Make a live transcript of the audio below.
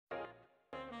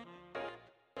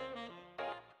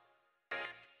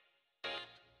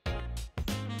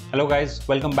Hello guys,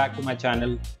 welcome back to my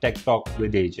channel Tech Talk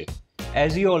with AJ.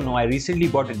 As you all know, I recently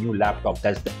bought a new laptop,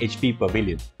 that's the HP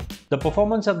Pavilion. The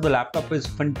performance of the laptop is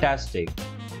fantastic,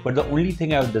 but the only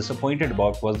thing I was disappointed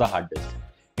about was the hard disk.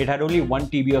 It had only 1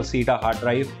 TB of SATA hard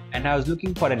drive and I was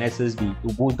looking for an SSD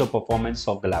to boost the performance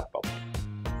of the laptop.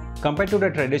 Compared to the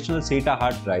traditional SATA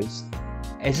hard drives,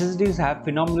 SSDs have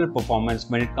phenomenal performance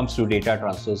when it comes to data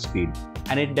transfer speed,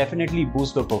 and it definitely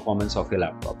boosts the performance of your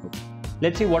laptop.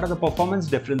 Let's see what are the performance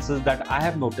differences that I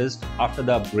have noticed after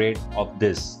the upgrade of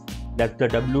this. That's the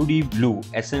WD Blue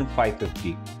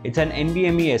SN550. It's an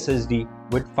NVMe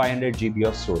SSD with 500 GB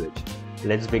of storage.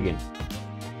 Let's begin.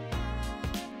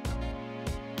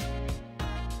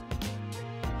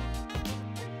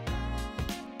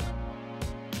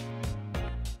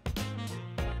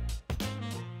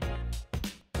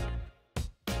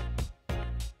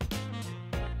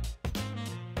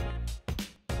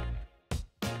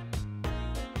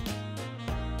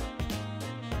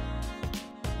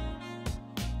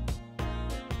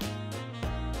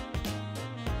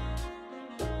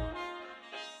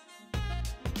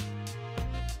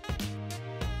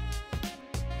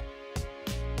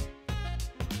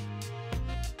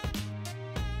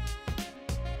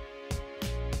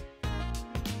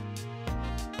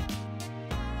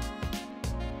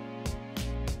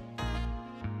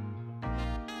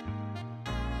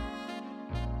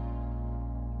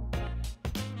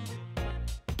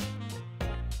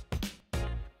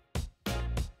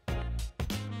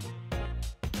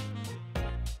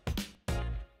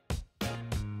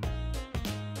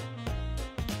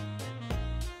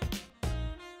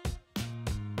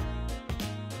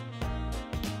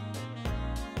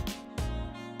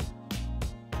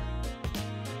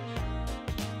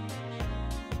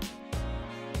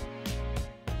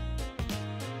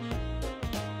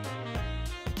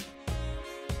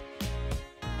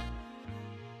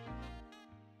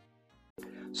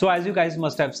 So as you guys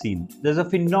must have seen, there's a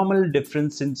phenomenal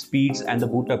difference in speeds and the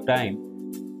boot up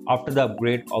time after the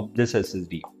upgrade of this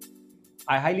SSD.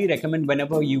 I highly recommend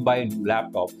whenever you buy a new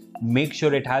laptop, make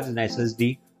sure it has an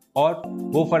SSD or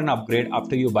go for an upgrade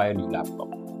after you buy a new laptop.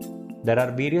 There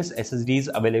are various SSDs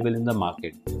available in the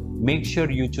market. Make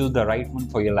sure you choose the right one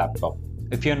for your laptop.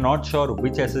 If you're not sure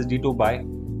which SSD to buy,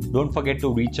 don't forget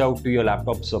to reach out to your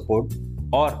laptop support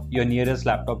or your nearest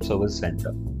laptop service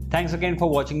center. Thanks again for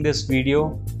watching this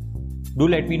video. Do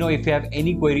let me know if you have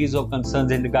any queries or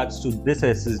concerns in regards to this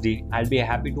SSD. I'll be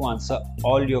happy to answer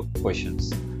all your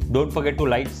questions. Don't forget to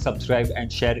like, subscribe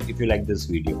and share if you like this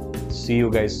video. See you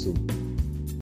guys soon.